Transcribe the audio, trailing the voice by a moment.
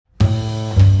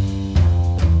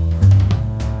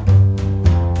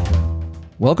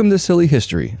Welcome to Silly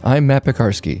History. I'm Matt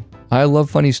Pekarsky. I love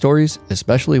funny stories,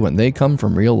 especially when they come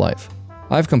from real life.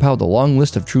 I've compiled a long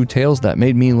list of true tales that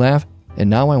made me laugh, and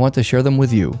now I want to share them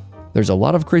with you. There's a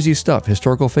lot of crazy stuff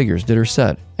historical figures did or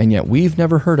said, and yet we've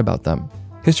never heard about them.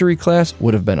 History class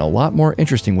would have been a lot more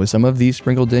interesting with some of these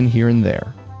sprinkled in here and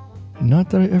there.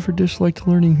 Not that I ever disliked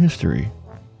learning history.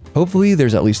 Hopefully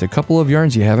there's at least a couple of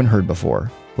yarns you haven't heard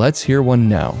before. Let's hear one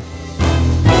now.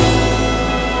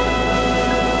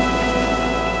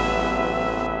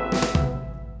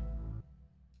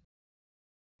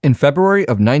 In February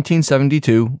of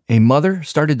 1972, a mother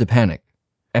started to panic.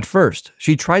 At first,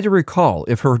 she tried to recall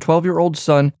if her 12-year-old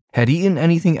son had eaten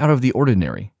anything out of the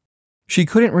ordinary. She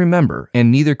couldn't remember,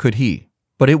 and neither could he,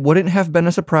 but it wouldn't have been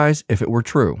a surprise if it were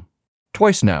true.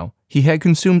 Twice now, he had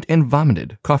consumed and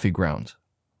vomited coffee grounds.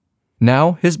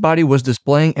 Now, his body was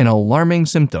displaying an alarming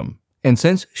symptom, and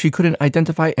since she couldn't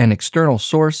identify an external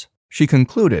source, she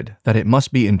concluded that it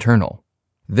must be internal.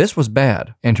 This was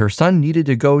bad, and her son needed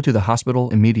to go to the hospital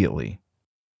immediately.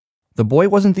 The boy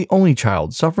wasn't the only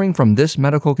child suffering from this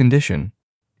medical condition.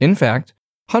 In fact,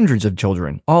 hundreds of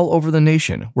children all over the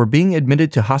nation were being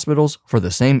admitted to hospitals for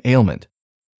the same ailment.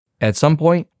 At some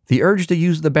point, the urge to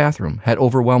use the bathroom had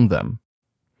overwhelmed them.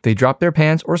 They dropped their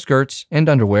pants or skirts and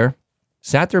underwear,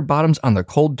 sat their bottoms on the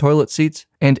cold toilet seats,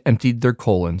 and emptied their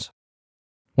colons.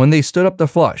 When they stood up to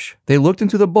flush, they looked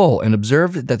into the bowl and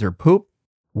observed that their poop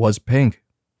was pink.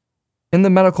 In the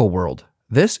medical world,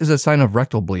 this is a sign of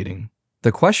rectal bleeding.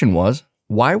 The question was,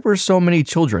 why were so many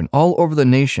children all over the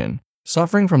nation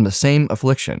suffering from the same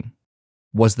affliction?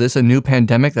 Was this a new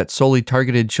pandemic that solely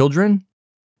targeted children?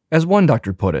 As one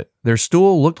doctor put it, their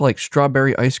stool looked like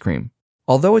strawberry ice cream,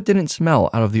 although it didn't smell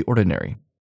out of the ordinary.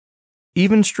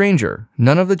 Even stranger,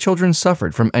 none of the children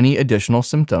suffered from any additional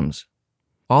symptoms.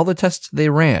 All the tests they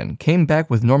ran came back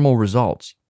with normal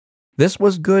results. This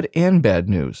was good and bad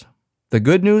news. The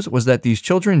good news was that these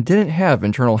children didn't have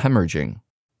internal hemorrhaging.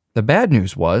 The bad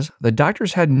news was the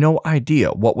doctors had no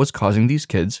idea what was causing these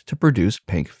kids to produce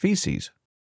pink feces.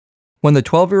 When the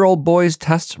 12-year-old boy's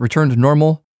tests returned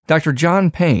normal, Dr.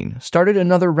 John Payne started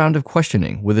another round of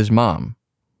questioning with his mom.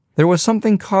 There was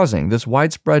something causing this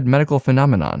widespread medical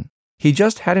phenomenon. He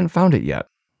just hadn't found it yet.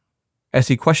 As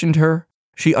he questioned her,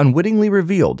 she unwittingly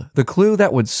revealed the clue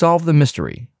that would solve the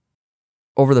mystery.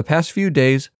 Over the past few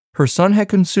days, her son had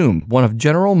consumed one of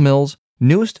General Mills'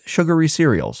 newest sugary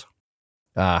cereals.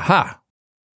 Aha!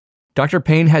 Dr.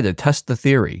 Payne had to test the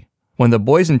theory. When the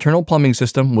boy's internal plumbing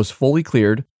system was fully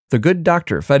cleared, the good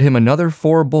doctor fed him another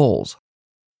 4 bowls.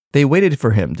 They waited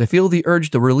for him to feel the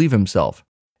urge to relieve himself,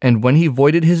 and when he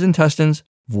voided his intestines,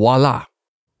 voila!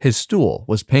 His stool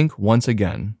was pink once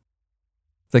again.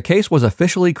 The case was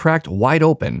officially cracked wide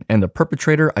open and the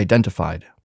perpetrator identified.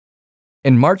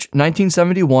 In March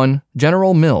 1971,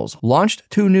 General Mills launched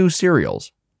 2 new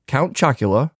cereals, Count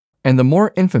Chocula and the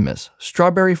more infamous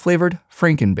strawberry-flavored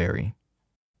Frankenberry.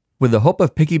 With the hope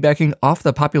of piggybacking off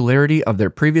the popularity of their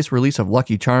previous release of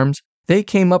Lucky Charms, they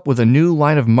came up with a new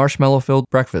line of marshmallow-filled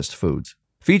breakfast foods,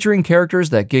 featuring characters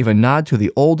that gave a nod to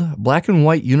the old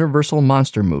black-and-white Universal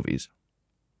monster movies.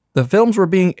 The films were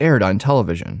being aired on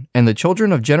television, and the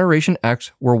children of Generation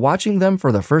X were watching them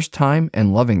for the first time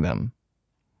and loving them.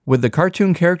 With the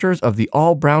cartoon characters of the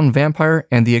all-brown vampire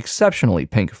and the exceptionally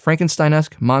pink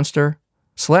Frankenstein-esque monster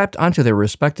slapped onto their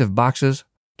respective boxes,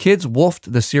 kids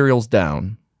wolfed the cereals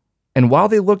down. And while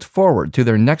they looked forward to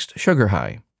their next sugar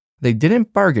high, they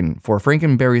didn't bargain for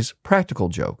Frankenberry's practical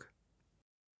joke.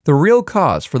 The real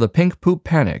cause for the pink poop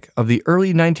panic of the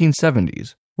early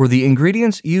 1970s were the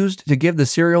ingredients used to give the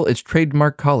cereal its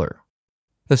trademark color.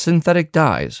 The synthetic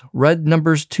dyes, red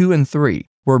numbers 2 and 3,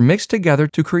 were mixed together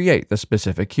to create the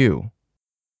specific hue.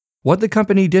 What the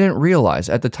company didn't realize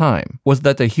at the time was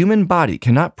that the human body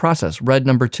cannot process red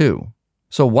number 2,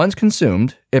 so once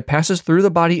consumed, it passes through the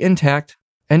body intact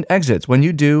and exits when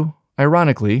you do,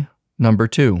 ironically, number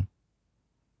 2.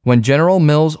 When General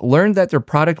Mills learned that their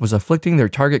product was afflicting their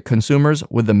target consumers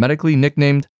with the medically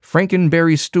nicknamed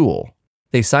Frankenberry stool,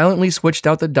 they silently switched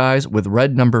out the dyes with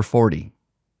red number 40.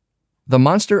 The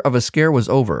monster of a scare was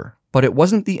over, but it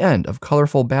wasn't the end of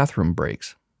colorful bathroom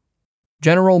breaks.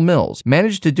 General Mills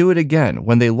managed to do it again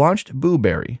when they launched Boo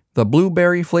Berry, the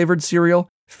blueberry-flavored cereal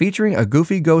featuring a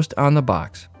goofy ghost on the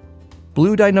box.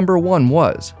 Blue dye number 1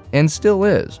 was, and still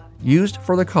is, used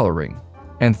for the coloring,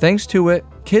 and thanks to it,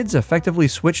 kids effectively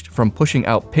switched from pushing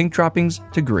out pink droppings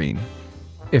to green.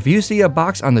 If you see a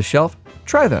box on the shelf,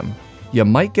 try them. You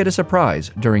might get a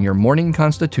surprise during your morning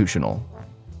constitutional.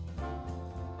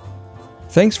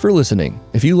 Thanks for listening.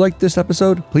 If you liked this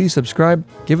episode, please subscribe,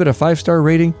 give it a 5-star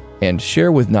rating, and share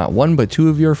with not one but 2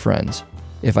 of your friends.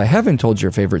 If I haven't told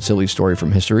your favorite silly story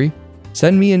from history,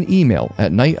 send me an email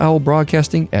at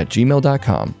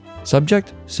nightowlbroadcasting@gmail.com.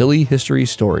 Subject, Silly History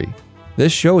Story.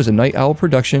 This show is a Night Owl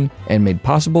production and made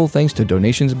possible thanks to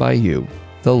donations by you,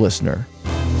 the listener.